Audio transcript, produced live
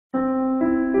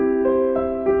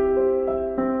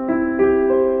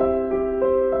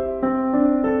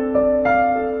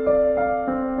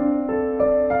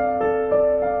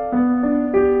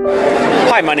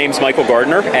Hi, my name is Michael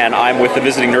Gardner, and I'm with the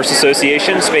Visiting Nurse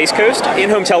Association, Space Coast.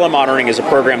 In-home telemonitoring is a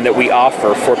program that we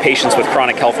offer for patients with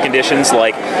chronic health conditions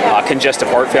like congestive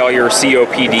heart failure,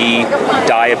 COPD,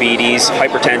 diabetes,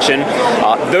 hypertension.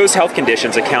 Those health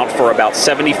conditions account for about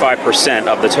 75%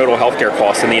 of the total healthcare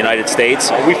costs in the United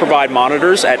States. We provide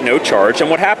monitors at no charge, and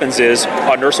what happens is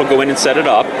a nurse will go in and set it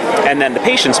up, and then the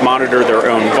patients monitor their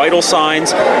own vital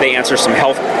signs. They answer some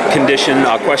health condition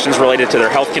questions related to their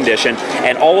health condition,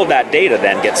 and all of that data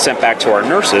then gets sent back to our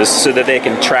nurses so that they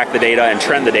can track the data and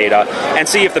trend the data and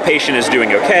see if the patient is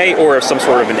doing okay or if some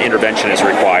sort of an intervention is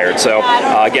required. So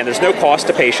again, there's no cost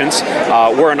to patients.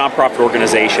 We're a nonprofit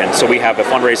organization, so we have a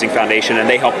fundraising foundation and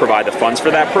they help provide the funds for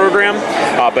that program,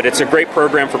 but it's a great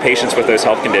program for patients with those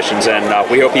health conditions, and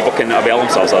we hope people can avail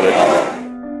themselves of it.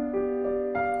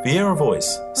 VNA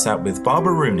Voice sat with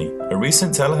Barbara Rooney, a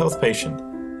recent telehealth patient,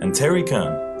 and Terry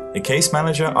Kern, a case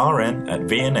manager RN at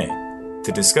VNA,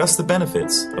 to discuss the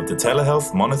benefits of the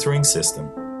telehealth monitoring system.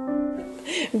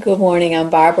 Good morning,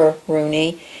 I'm Barbara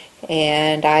Rooney,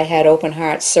 and I had open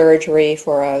heart surgery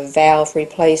for a valve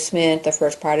replacement the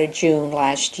first part of June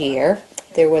last year.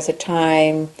 There was a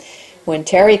time when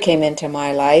Terry came into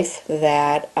my life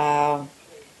that I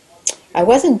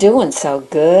wasn't doing so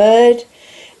good,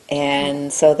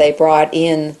 and so they brought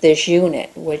in this unit,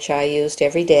 which I used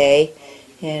every day,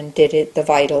 and did the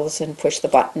vitals and pushed the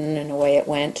button and away it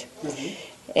went.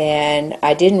 And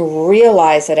I didn't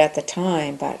realize it at the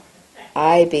time, but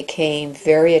I became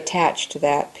very attached to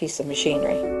that piece of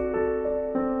machinery.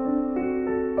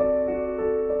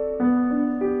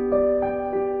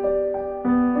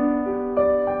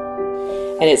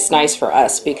 And it's nice for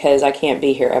us because I can't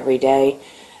be here every day,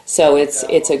 so it's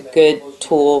a good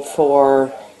tool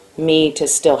for me to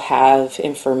still have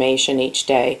information each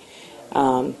day.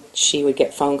 She would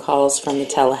get phone calls from the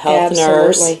telehealth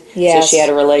nurse, yes. So she had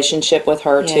a relationship with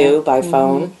her too by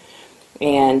phone,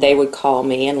 and they would call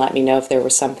me and let me know if there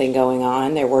was something going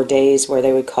on. There were days where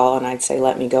they would call and I'd say,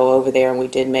 let me go over there, and we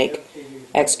did make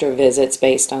extra visits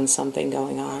based on something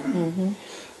going on.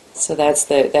 So that's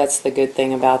the good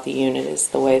thing about the unit, is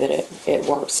the way that it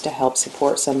works to help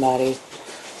support somebody.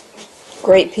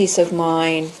 Great peace of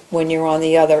mind when you're on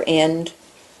the other end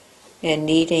and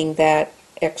needing that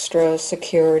extra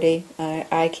security.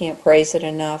 I can't praise it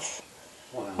enough.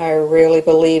 Wow. I really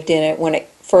believed in it when it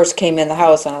first came in the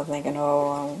house, and I was thinking, oh,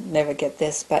 I'll never get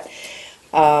this, but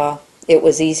it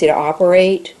was easy to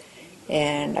operate,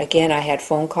 and again, I had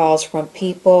phone calls from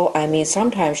people, I mean,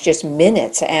 sometimes just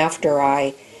minutes after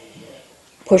I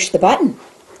pushed the button.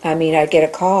 I mean, I'd get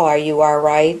a call, are you all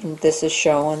right? And this is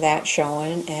showing, that's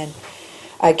showing, and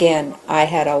again, I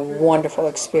had a wonderful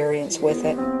experience with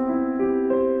it.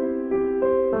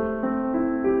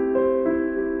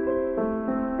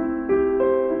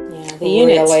 The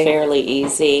unit's fairly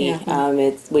easy.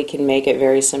 We can make it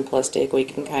very simplistic. We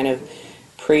can kind of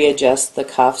pre-adjust the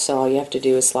cuff, so all you have to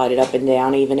do is slide it up and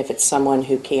down, even if it's someone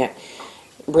who can't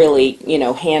really,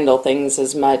 handle things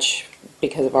as much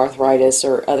because of arthritis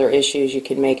or other issues. You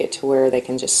can make it to where they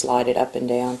can just slide it up and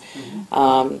down.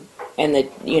 And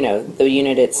the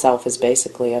unit itself is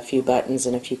basically a few buttons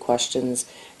and a few questions.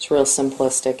 It's real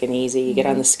simplistic and easy. You get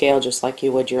on the scale just like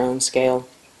you would your own scale.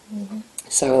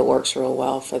 So it works real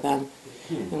well for them.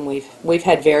 And we've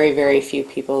had very, very few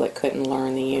people that couldn't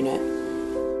learn the unit.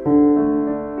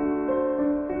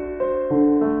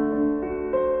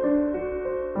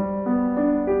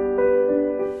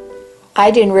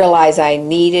 I didn't realize I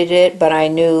needed it, but I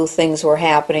knew things were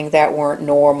happening that weren't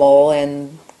normal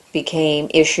and became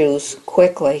issues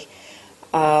quickly.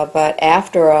 But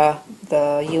after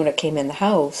the unit came in the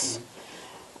house,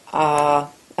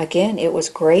 again, it was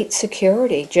great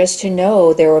security just to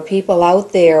know there were people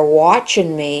out there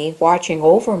watching me, watching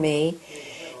over me,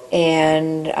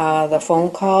 and the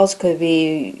phone calls could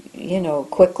be,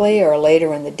 quickly or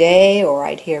later in the day, or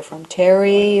I'd hear from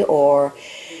Terry, or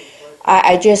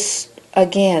I just,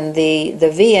 again, the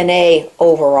VNA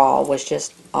overall was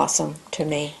just awesome to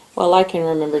me. Well, I can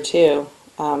remember too,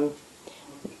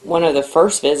 one of the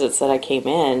first visits that I came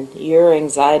in, your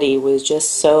anxiety was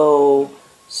just so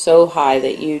high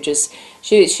that you just,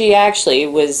 she actually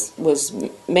was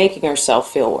making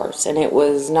herself feel worse, and it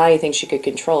was not anything she could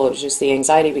control. It was just the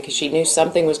anxiety because she knew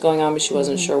something was going on, but she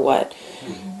wasn't sure what.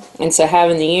 And so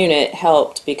having the unit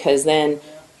helped, because then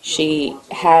she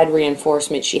had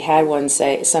reinforcement. She had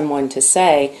someone to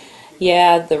say,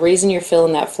 yeah, the reason you're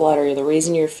feeling that flutter, the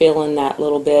reason you're feeling that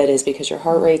little bit is because your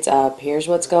heart rate's up. Here's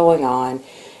what's going on.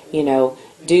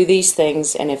 Do these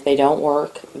things, and if they don't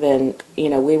work, then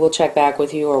we will check back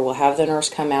with you, or we'll have the nurse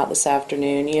come out this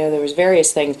afternoon. There was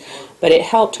various things, but it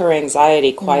helped her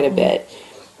anxiety quite a bit.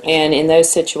 And in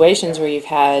those situations where you've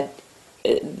had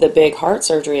the big heart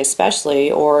surgery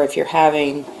especially, or if you're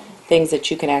having things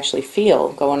that you can actually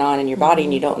feel going on in your body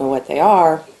and you don't know what they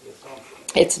are,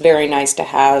 it's very nice to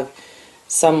have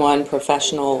someone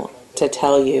professional to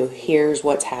tell you, here's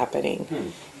what's happening,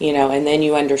 and then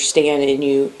you understand it and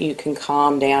you can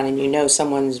calm down and you know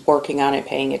someone's working on it,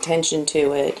 paying attention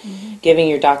to it, giving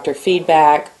your doctor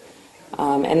feedback.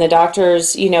 And the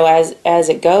doctors, as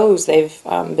it goes, they've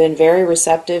been very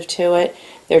receptive to it.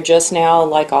 They're just now,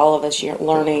 like all of us, you're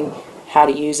learning how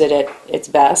to use it at its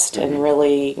best and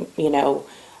really,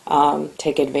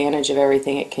 take advantage of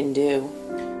everything it can do.